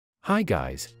Hi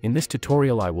guys, in this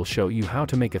tutorial I will show you how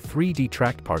to make a 3D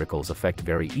tracked particles effect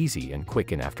very easy and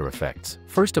quick in After Effects.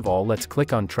 First of all, let's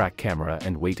click on Track Camera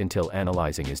and wait until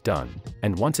analyzing is done.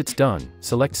 And once it's done,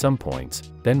 select some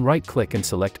points, then right click and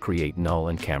select Create Null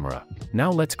and Camera.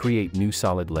 Now let's create new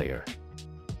solid layer.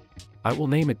 I will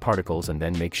name it Particles and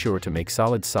then make sure to make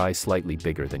solid size slightly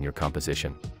bigger than your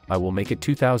composition. I will make it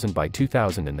 2000 by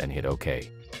 2000 and then hit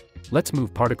OK. Let's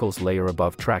move Particles layer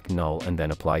above Track Null and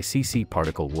then apply CC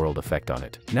Particle World effect on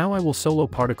it. Now I will solo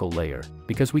Particle layer,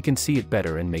 because we can see it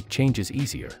better and make changes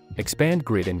easier. Expand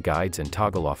Grid and Guides and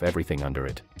toggle off everything under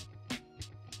it.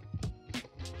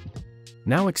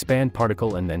 Now expand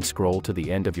Particle and then scroll to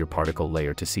the end of your particle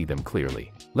layer to see them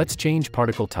clearly. Let's change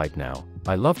particle type now.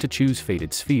 I love to choose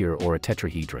Faded Sphere or a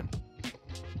Tetrahedron.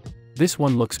 This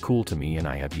one looks cool to me and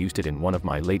I have used it in one of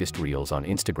my latest reels on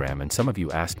Instagram and some of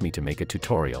you asked me to make a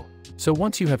tutorial. So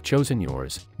once you have chosen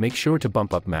yours, make sure to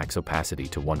bump up max opacity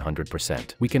to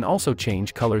 100%. We can also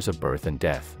change colors of birth and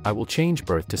death. I will change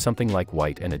birth to something like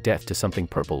white and a death to something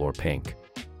purple or pink.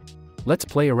 Let's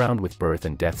play around with birth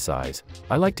and death size.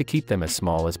 I like to keep them as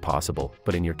small as possible,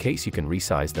 but in your case you can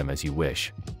resize them as you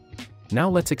wish. Now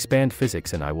let's expand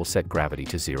physics and I will set gravity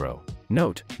to 0.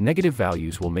 Note, negative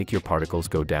values will make your particles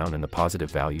go down and the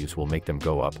positive values will make them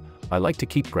go up. I like to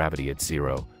keep gravity at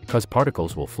 0, cause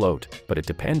particles will float, but it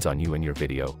depends on you and your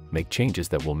video. Make changes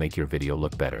that will make your video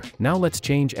look better. Now let's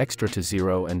change extra to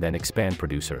 0 and then expand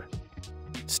producer.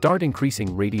 Start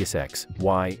increasing radius X,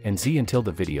 Y, and Z until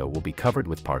the video will be covered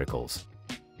with particles.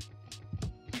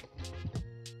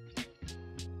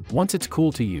 Once it's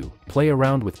cool to you, play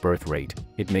around with birth rate,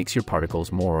 it makes your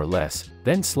particles more or less,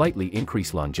 then slightly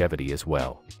increase longevity as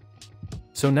well.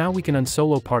 So now we can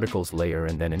unsolo Particles layer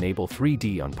and then enable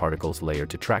 3D on Particles layer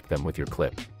to track them with your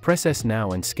clip. Press S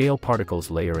now and scale Particles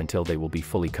layer until they will be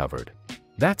fully covered.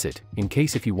 That's it. In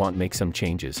case if you want make some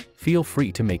changes, feel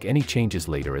free to make any changes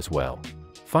later as well.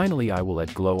 Finally, I will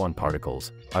add glow on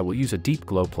particles. I will use a deep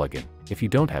glow plugin. If you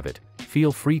don't have it,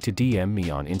 feel free to DM me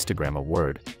on Instagram a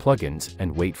word, plugins,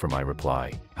 and wait for my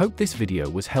reply. Hope this video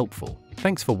was helpful.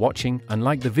 Thanks for watching and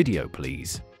like the video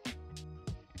please.